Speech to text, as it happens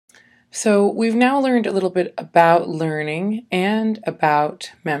So we've now learned a little bit about learning and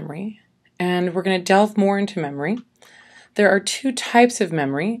about memory, and we're going to delve more into memory. There are two types of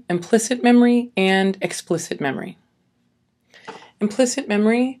memory, implicit memory and explicit memory. Implicit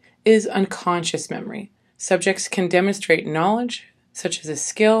memory is unconscious memory. Subjects can demonstrate knowledge, such as a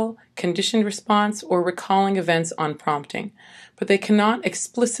skill, conditioned response, or recalling events on prompting, but they cannot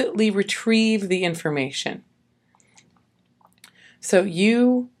explicitly retrieve the information. So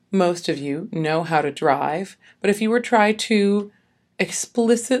most of you know how to drive, but if you were to try to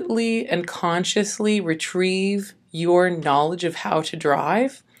explicitly and consciously retrieve your knowledge of how to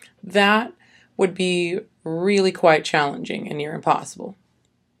drive, that would be really quite challenging and near impossible.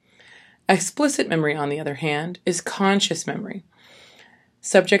 Explicit memory, on the other hand, is conscious memory.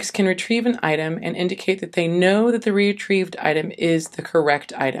 Subjects can retrieve an item and indicate that they know that the retrieved item is the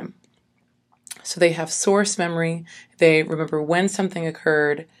correct item. So they have source memory, they remember when something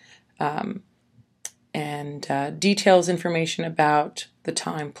occurred, and details information about the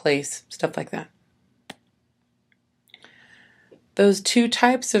time, place, stuff like that. Those two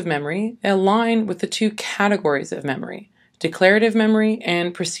types of memory align with the two categories of memory, declarative memory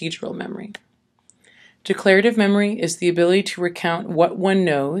and procedural memory. Declarative memory is the ability to recount what one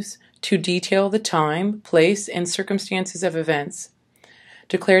knows, to detail the time, place, and circumstances of events.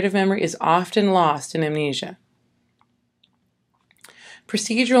 Declarative memory is often lost in amnesia.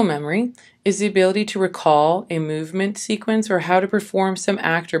 Procedural memory is the ability to recall a movement sequence or how to perform some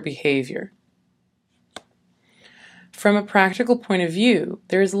act or behavior. From a practical point of view,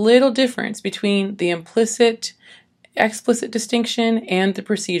 there is little difference between the implicit, explicit distinction and the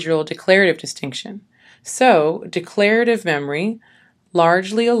procedural declarative distinction. So, declarative memory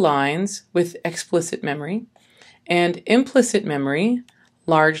largely aligns with explicit memory, and implicit memory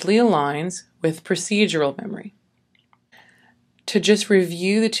largely aligns with procedural memory. To just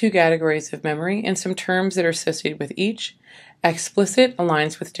review the two categories of memory and some terms that are associated with each, explicit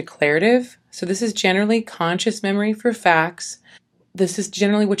aligns with declarative. So this is generally conscious memory for facts. This is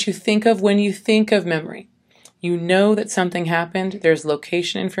generally what you think of when you think of memory. You know that something happened, there's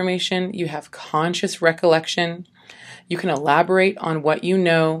location information, you have conscious recollection, you can elaborate on what you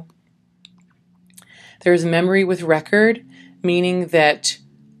know. There's memory with record, meaning that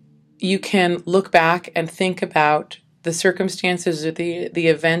you can look back and think about the circumstances or the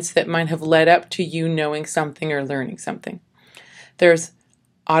events that might have led up to you knowing something or learning something. There's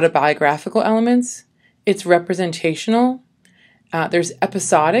autobiographical elements. It's representational. There's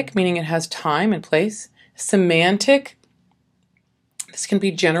episodic, meaning it has time and place. Semantic. This can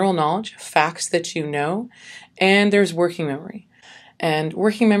be general knowledge, facts that you know. And there's working memory. And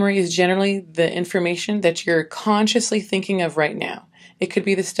working memory is generally the information that you're consciously thinking of right now. It could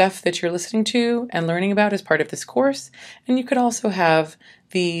be the stuff that you're listening to and learning about as part of this course, and you could also have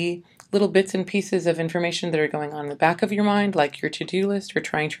the little bits and pieces of information that are going on in the back of your mind, like your to-do list, or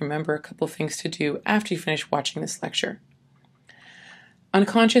trying to remember a couple of things to do after you finish watching this lecture.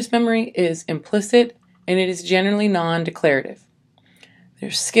 Unconscious memory is implicit, and it is generally non-declarative.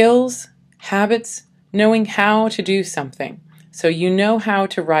 There's skills, habits, knowing how to do something. So you know how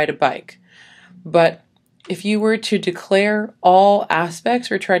to ride a bike, but if you were to declare all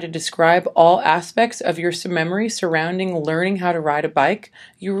aspects or try to describe all aspects of your memory surrounding learning how to ride a bike,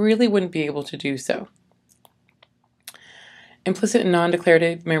 you really wouldn't be able to do so. Implicit and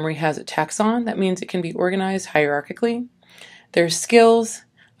non-declarative memory has a taxon. That means it can be organized hierarchically. There's skills.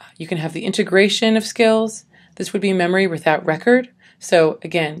 You can have the integration of skills. This would be memory without record. So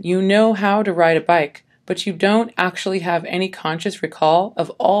again, you know how to ride a bike, but you don't actually have any conscious recall of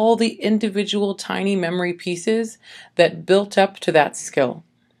all the individual tiny memory pieces that built up to that skill.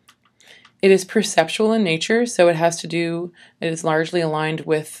 It is perceptual in nature, so it is largely aligned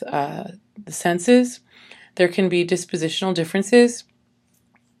with the senses. There can be dispositional differences.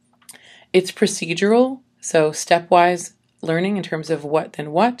 It's procedural, so stepwise learning in terms of what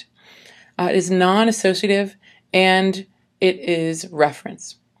then what. It is non-associative, and it is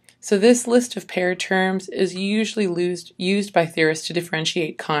reference. So this list of paired terms is usually used by theorists to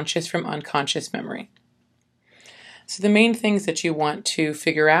differentiate conscious from unconscious memory. So the main things that you want to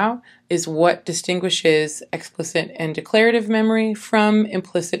figure out is what distinguishes explicit and declarative memory from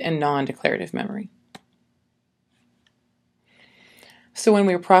implicit and non-declarative memory. So when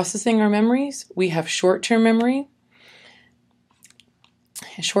we're processing our memories, we have short-term memory.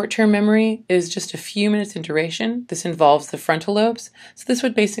 Short-term memory is just a few minutes in duration. This involves the frontal lobes. So this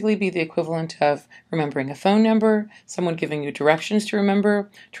would basically be the equivalent of remembering a phone number, someone giving you directions to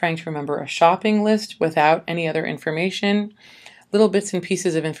remember, trying to remember a shopping list without any other information, little bits and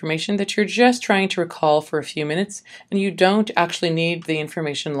pieces of information that you're just trying to recall for a few minutes, and you don't actually need the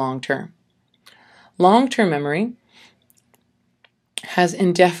information long term. Long-term memory has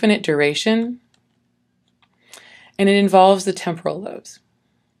indefinite duration, and it involves the temporal lobes.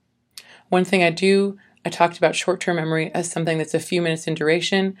 One thing I talked about short-term memory as something that's a few minutes in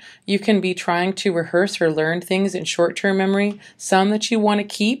duration. You can be trying to rehearse or learn things in short-term memory, some that you want to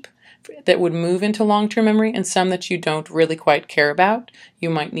keep that would move into long-term memory, and some that you don't really quite care about. You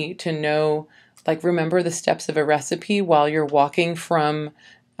might need to know, like remember the steps of a recipe while you're walking from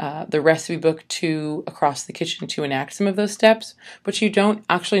the recipe book to across the kitchen to enact some of those steps, but you don't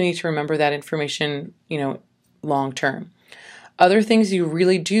actually need to remember that information, long term. Other things you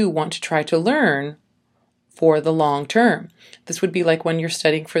really do want to try to learn for the long term. This would be like when you're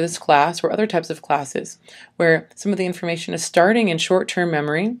studying for this class or other types of classes where some of the information is starting in short-term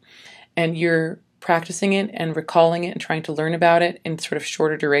memory and you're practicing it and recalling it and trying to learn about it in sort of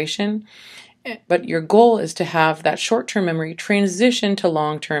shorter duration. But your goal is to have that short-term memory transition to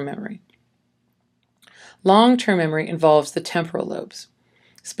long-term memory. Long-term memory involves the temporal lobes,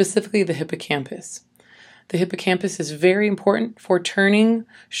 specifically the hippocampus. The hippocampus is very important for turning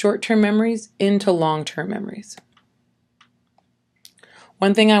short-term memories into long-term memories.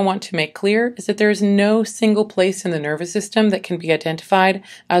 One thing I want to make clear is that there is no single place in the nervous system that can be identified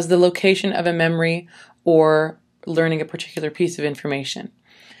as the location of a memory or learning a particular piece of information.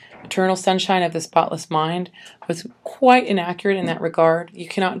 Eternal Sunshine of the Spotless Mind was quite inaccurate in that regard. You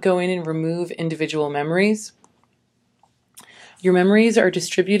cannot go in and remove individual memories. Your memories are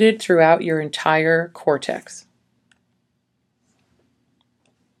distributed throughout your entire cortex.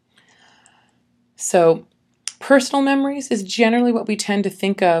 So, personal memories is generally what we tend to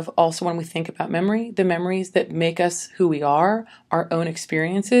think of also when we think about memory, the memories that make us who we are, our own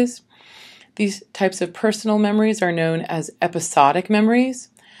experiences. These types of personal memories are known as episodic memories.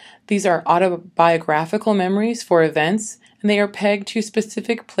 These are autobiographical memories for events, and they are pegged to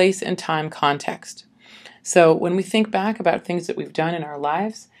specific place and time context. So when we think back about things that we've done in our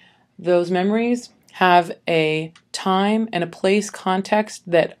lives, those memories have a time and a place context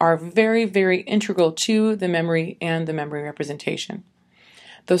that are very, very integral to the memory and the memory representation.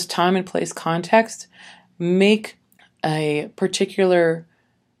 Those time and place contexts make a particular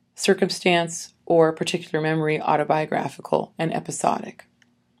circumstance or a particular memory autobiographical and episodic.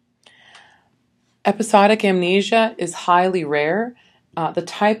 Episodic amnesia is highly rare. The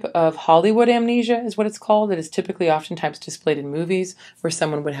type of Hollywood amnesia is what it's called. It is typically oftentimes displayed in movies where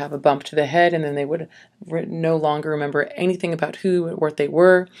someone would have a bump to the head and then they would no longer remember anything about who or what they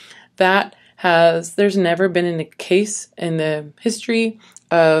were. There's never been a case in the history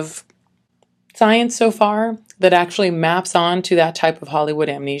of science so far that actually maps on to that type of Hollywood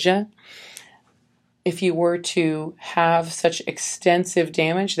amnesia. If you were to have such extensive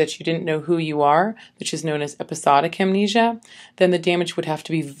damage that you didn't know who you are, which is known as episodic amnesia, then the damage would have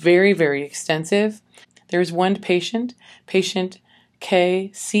to be very, very extensive. There's one patient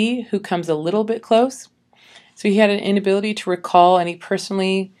KC, who comes a little bit close. So he had an inability to recall any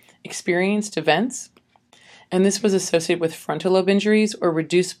personally experienced events. And this was associated with frontal lobe injuries or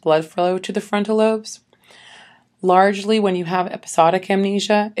reduced blood flow to the frontal lobes. Largely, when you have episodic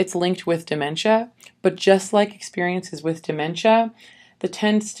amnesia, it's linked with dementia. But just like experiences with dementia, there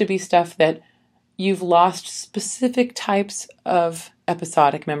tends to be stuff that you've lost specific types of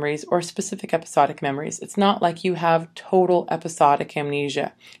episodic memories or specific episodic memories. It's not like you have total episodic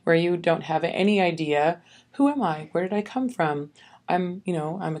amnesia, where you don't have any idea, who am I? Where did I come from? I'm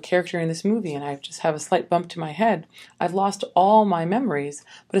a character in this movie and I just have a slight bump to my head. I've lost all my memories.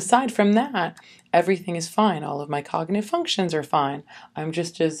 But aside from that, everything is fine. All of my cognitive functions are fine. I'm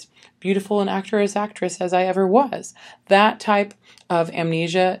just as beautiful an actress as I ever was. That type of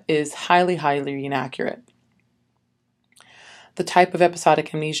amnesia is highly, highly inaccurate. The type of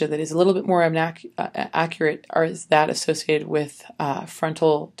episodic amnesia that is a little bit more accurate is that associated with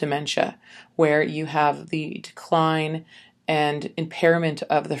frontal dementia, where you have the decline and impairment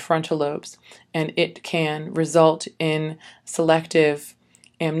of the frontal lobes, and it can result in selective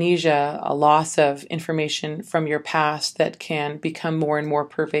amnesia, a loss of information from your past that can become more and more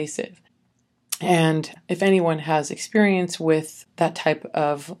pervasive. And if anyone has experience with that type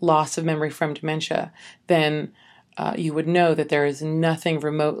of loss of memory from dementia, then you would know that there is nothing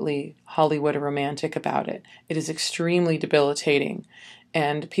remotely Hollywood or romantic about it. It is extremely debilitating.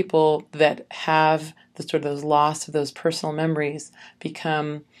 And people that have the sort of those loss of those personal memories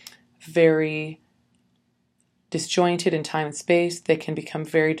become very disjointed in time and space. They can become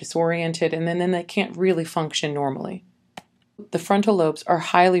very disoriented, and then they can't really function normally. The frontal lobes are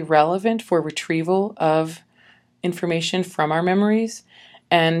highly relevant for retrieval of information from our memories.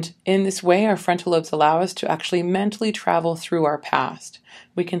 And in this way, our frontal lobes allow us to actually mentally travel through our past.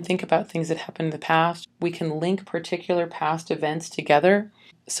 We can think about things that happened in the past. We can link particular past events together.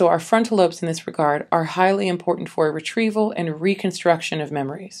 So our frontal lobes in this regard are highly important for retrieval and reconstruction of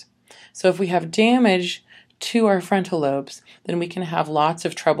memories. So if we have damage to our frontal lobes, then we can have lots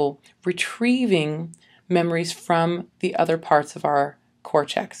of trouble retrieving memories from the other parts of our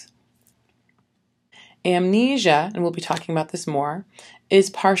cortex. Amnesia, and we'll be talking about this more, is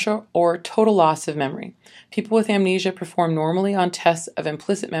partial or total loss of memory. People with amnesia perform normally on tests of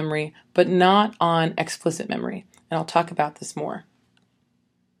implicit memory, but not on explicit memory. And I'll talk about this more.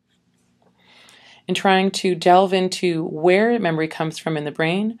 In trying to delve into where memory comes from in the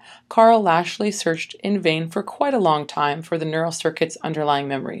brain, Carl Lashley searched in vain for quite a long time for the neural circuits underlying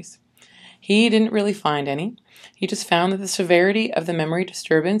memories. He didn't really find any. He just found that the severity of the memory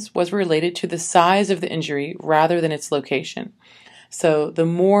disturbance was related to the size of the injury rather than its location. So the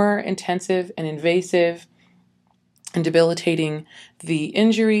more intensive and invasive and debilitating the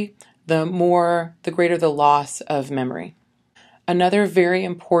injury, the greater the loss of memory. Another very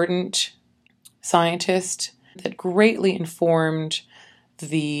important scientist that greatly informed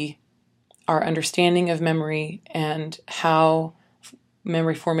our understanding of memory and how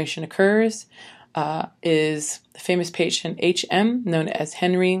memory formation occurs is the famous patient H.M., known as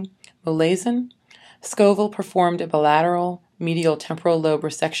Henry Molaison. Scoville performed a bilateral medial temporal lobe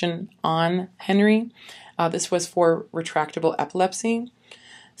resection on Henry. This was for retractable epilepsy.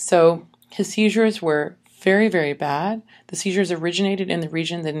 So his seizures were very, very bad. The seizures originated in the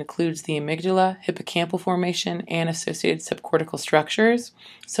region that includes the amygdala, hippocampal formation, and associated subcortical structures.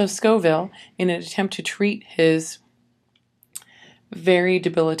 So Scoville, in an attempt to treat his very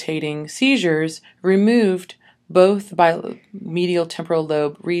debilitating seizures, removed both medial temporal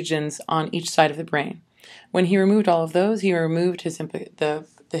lobe regions on each side of the brain. When he removed all of those, he removed the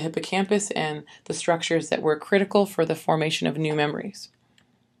hippocampus and the structures that were critical for the formation of new memories.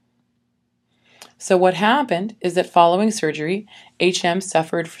 So what happened is that following surgery, H.M.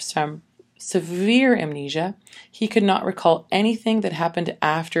 suffered from some severe amnesia. He could not recall anything that happened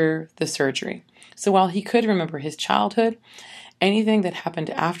after the surgery. So while he could remember his childhood, anything that happened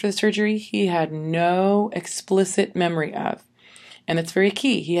after the surgery, he had no explicit memory of. And that's very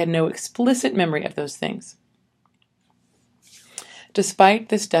key. He had no explicit memory of those things. Despite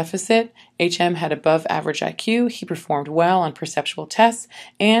this deficit, H.M. had above average IQ, he performed well on perceptual tests,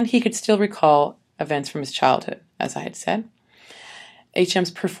 and he could still recall events from his childhood, as I had said. H.M.'s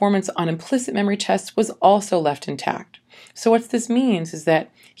performance on implicit memory tests was also left intact. So what this means is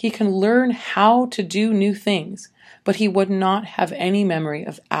that he can learn how to do new things, but he would not have any memory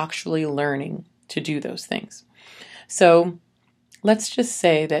of actually learning to do those things. So let's just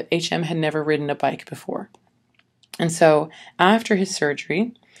say that H.M. had never ridden a bike before. And so after his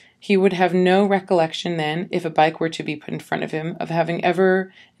surgery, he would have no recollection then, if a bike were to be put in front of him, of having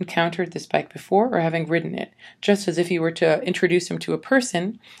ever encountered this bike before or having ridden it. Just as if you were to introduce him to a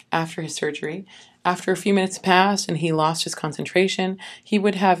person after his surgery, after a few minutes passed and he lost his concentration, he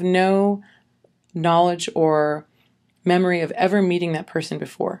would have no knowledge or memory of ever meeting that person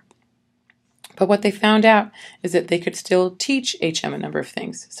before. But what they found out is that they could still teach H.M. a number of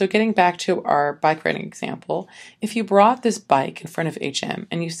things. So getting back to our bike riding example, if you brought this bike in front of H.M.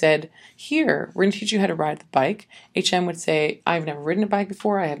 and you said, "Here, we're going to teach you how to ride the bike," H.M. would say, "I've never ridden a bike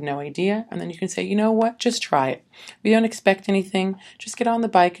before, I have no idea." And then you can say, "You know what, just try it. We don't expect anything, just get on the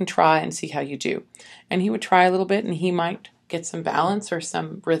bike and try and see how you do." And he would try a little bit and he might get some balance or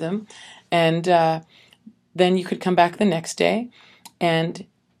some rhythm. And then you could come back the next day and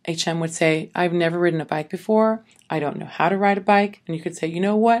H.M. would say, "I've never ridden a bike before. I don't know how to ride a bike." And you could say, "You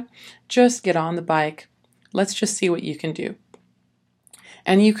know what? Just get on the bike. Let's just see what you can do."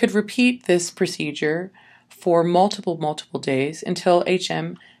 And you could repeat this procedure for multiple days until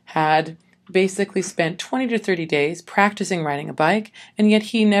H.M. had basically spent 20 to 30 days practicing riding a bike, and yet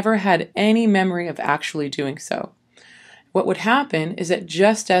he never had any memory of actually doing so. What would happen is that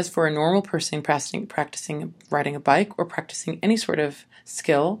just as for a normal person practicing riding a bike or practicing any sort of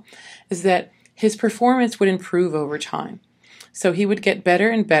skill, is that his performance would improve over time. So he would get better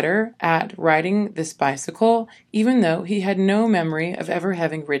and better at riding this bicycle, even though he had no memory of ever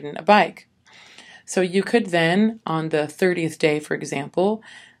having ridden a bike. So you could then, on the 30th day, for example,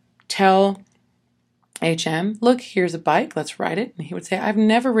 tell H.M., "Look, here's a bike, let's ride it." And he would say, "I've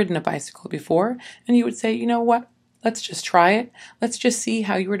never ridden a bicycle before." And you would say, "You know what? Let's just try it. Let's just see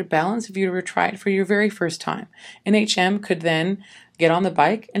how you were to balance if you were to try it for your very first time." And H.M. could then get on the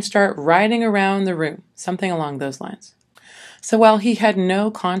bike and start riding around the room, something along those lines. So while he had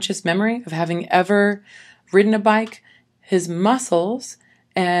no conscious memory of having ever ridden a bike, his muscles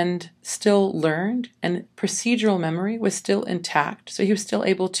and still learned, and procedural memory was still intact. So he was still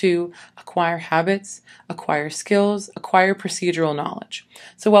able to acquire habits, acquire skills, acquire procedural knowledge.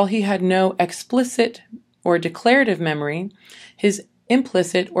 So while he had no explicit or declarative memory, his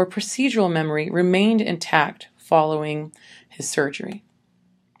implicit or procedural memory remained intact following his surgery.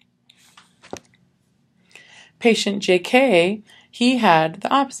 Patient JK, he had the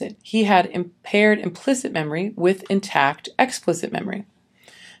opposite. He had impaired implicit memory with intact explicit memory.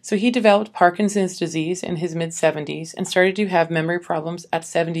 So he developed Parkinson's disease in his mid-70s and started to have memory problems at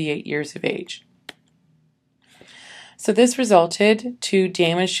 78 years of age. So this resulted to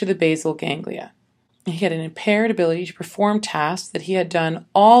damage to the basal ganglia. He had an impaired ability to perform tasks that he had done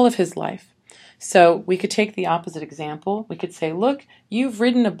all of his life. So we could take the opposite example. We could say, look, you've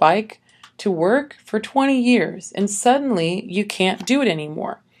ridden a bike to work for 20 years and suddenly you can't do it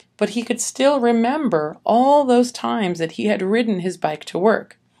anymore. But he could still remember all those times that he had ridden his bike to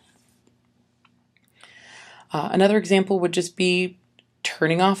work. Another example would just be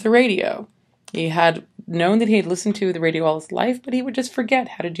turning off the radio. He had known that he had listened to the radio all his life, but he would just forget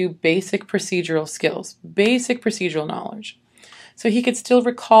how to do basic procedural skills, basic procedural knowledge. So he could still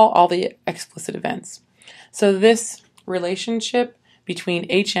recall all the explicit events. So this relationship between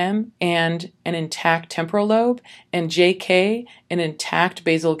HM and an intact temporal lobe and JK, an intact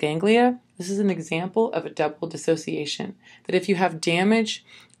basal ganglia, this is an example of a double dissociation. That if you have damage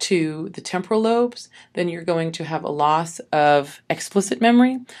to the temporal lobes, then you're going to have a loss of explicit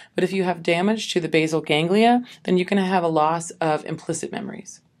memory. But if you have damage to the basal ganglia, then you're going to have a loss of implicit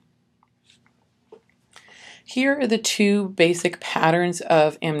memories. Here are the two basic patterns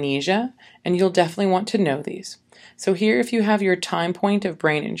of amnesia, and you'll definitely want to know these. So here, if you have your time point of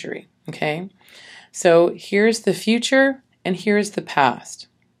brain injury, okay? So here's the future, and here's the past.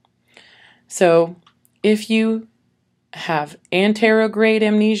 So if you have anterograde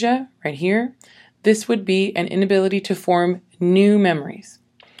amnesia right here, this would be an inability to form new memories.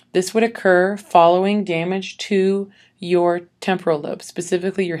 This would occur following damage to your temporal lobe,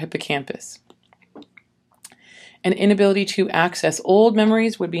 specifically your hippocampus. An inability to access old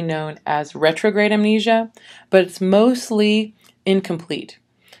memories would be known as retrograde amnesia, but it's mostly incomplete.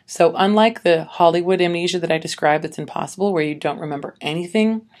 So unlike the Hollywood amnesia that I described that's impossible, where you don't remember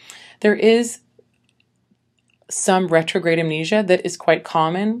anything, there is some retrograde amnesia that is quite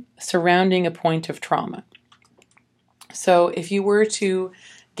common surrounding a point of trauma. So if you were to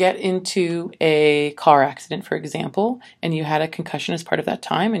get into a car accident, for example, and you had a concussion as part of that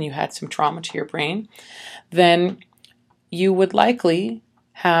time and you had some trauma to your brain, then you would likely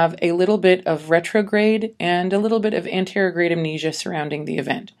have a little bit of retrograde and a little bit of anterograde amnesia surrounding the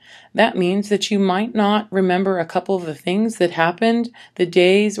event. That means that you might not remember a couple of the things that happened the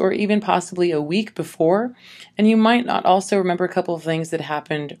days or even possibly a week before, and you might not also remember a couple of things that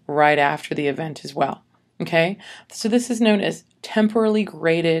happened right after the event as well. Okay? So this is known as temporally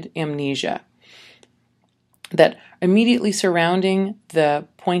graded amnesia, that immediately surrounding the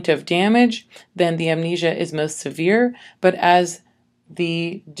point of damage, then the amnesia is most severe, but as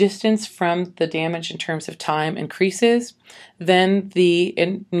the distance from the damage in terms of time increases, then the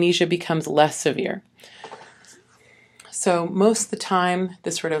amnesia becomes less severe. So most of the time,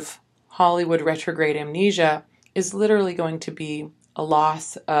 this sort of Hollywood retrograde amnesia is literally going to be a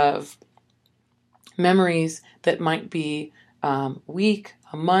loss of memories that might be a week,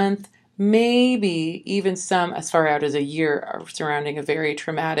 a month, maybe even some as far out as a year surrounding a very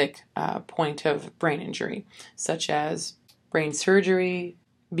traumatic point of brain injury, such as brain surgery,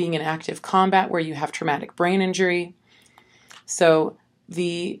 being in active combat where you have traumatic brain injury. So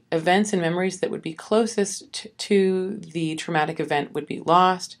the events and memories that would be closest to the traumatic event would be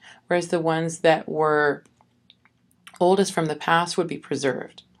lost, whereas the ones that were oldest from the past would be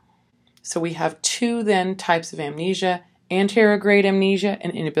preserved. So we have two then types of amnesia: anterograde amnesia,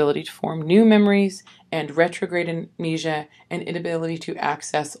 an inability to form new memories, and retrograde amnesia, an inability to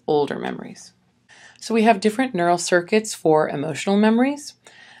access older memories. So we have different neural circuits for emotional memories.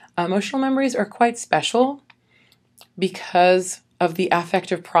 Emotional memories are quite special because of the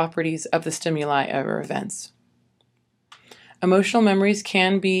affective properties of the stimuli or events. Emotional memories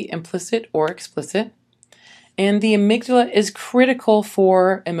can be implicit or explicit, and the amygdala is critical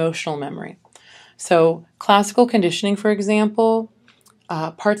for emotional memory. So classical conditioning, for example,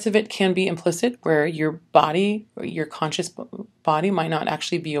 parts of it can be implicit, where your body, your conscious body, might not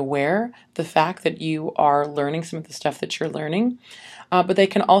actually be aware of the fact that you are learning some of the stuff that you're learning, but they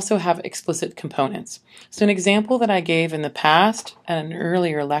can also have explicit components. So an example that I gave in the past at an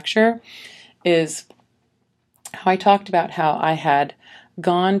earlier lecture is how I talked about how I had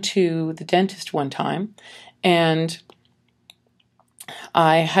gone to the dentist one time, And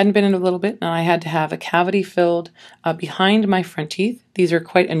I hadn't been in a little bit, and I had to have a cavity filled behind my front teeth. These are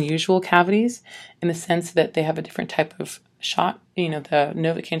quite unusual cavities in the sense that they have a different type of shot. The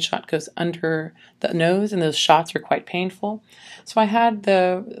Novocaine shot goes under the nose, and those shots are quite painful. So I had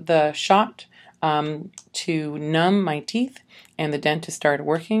the shot to numb my teeth, and the dentist started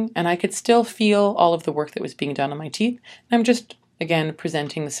working, and I could still feel all of the work that was being done on my teeth. And I'm just, again,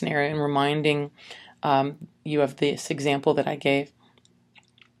 presenting the scenario and reminding you of this example that I gave.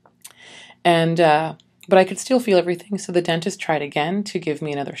 And but I could still feel everything, so the dentist tried again to give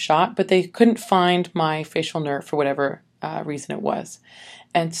me another shot, but they couldn't find my facial nerve for whatever reason it was.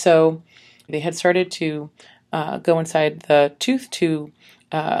 And so they had started to go inside the tooth to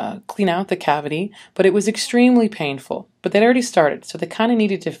clean out the cavity, but it was extremely painful. But they'd already started, so they kind of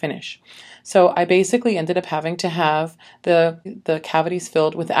needed to finish. So I basically ended up having to have the cavities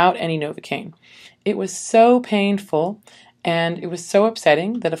filled without any Novocaine. It was so painful, and it was so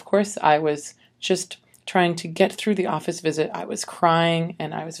upsetting that, of course, I was just trying to get through the office visit. I was crying,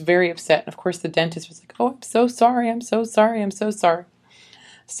 and I was very upset. And, of course, the dentist was like, "Oh, I'm so sorry, I'm so sorry, I'm so sorry."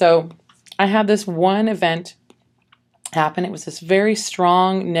 So I had this one event happen. It was this very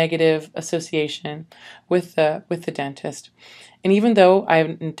strong negative association with the dentist. And even though I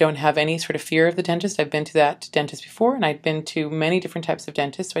don't have any sort of fear of the dentist, I've been to that dentist before, and I'd been to many different types of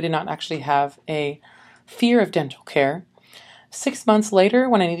dentists, so I did not actually have a fear of dental care. 6 months later,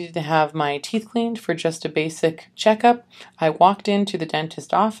 when I needed to have my teeth cleaned for just a basic checkup, I walked into the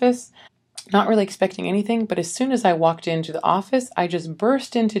dentist office, not really expecting anything, but as soon as I walked into the office, I just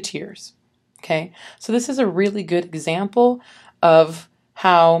burst into tears. Okay, so this is a really good example of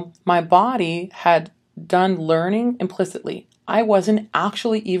how my body had done learning implicitly. I wasn't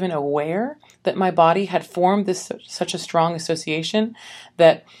actually even aware that my body had formed such a strong association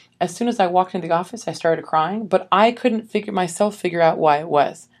that as soon as I walked into the office, I started crying, but I couldn't figure out why it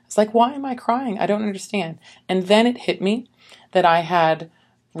was. It's like, why am I crying? I don't understand. And then it hit me that I had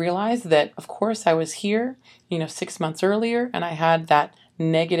realized that, of course, I was here, 6 months earlier, and I had that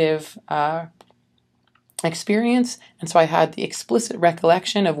negative experience, and so I had the explicit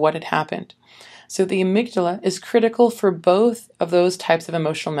recollection of what had happened. So the amygdala is critical for both of those types of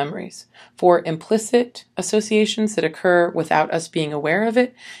emotional memories, for implicit associations that occur without us being aware of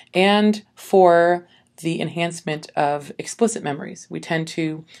it, and for the enhancement of explicit memories. We tend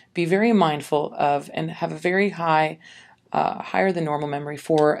to be very mindful of and have a very higher than normal memory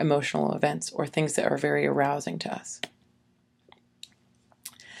for emotional events or things that are very arousing to us.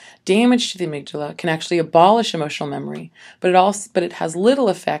 Damage to the amygdala can actually abolish emotional memory, but it has little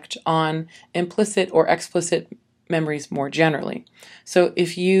effect on implicit or explicit memories more generally. So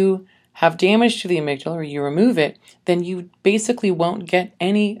if you have damage to the amygdala or you remove it, then you basically won't get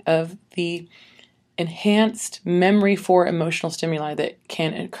any of the enhanced memory for emotional stimuli that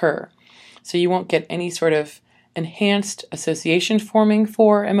can occur. So you won't get any sort of enhanced association forming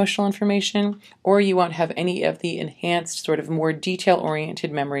for emotional information, or you won't have any of the enhanced sort of more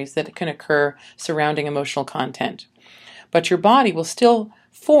detail-oriented memories that can occur surrounding emotional content. But your body will still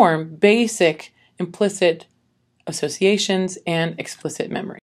form basic implicit associations and explicit memory.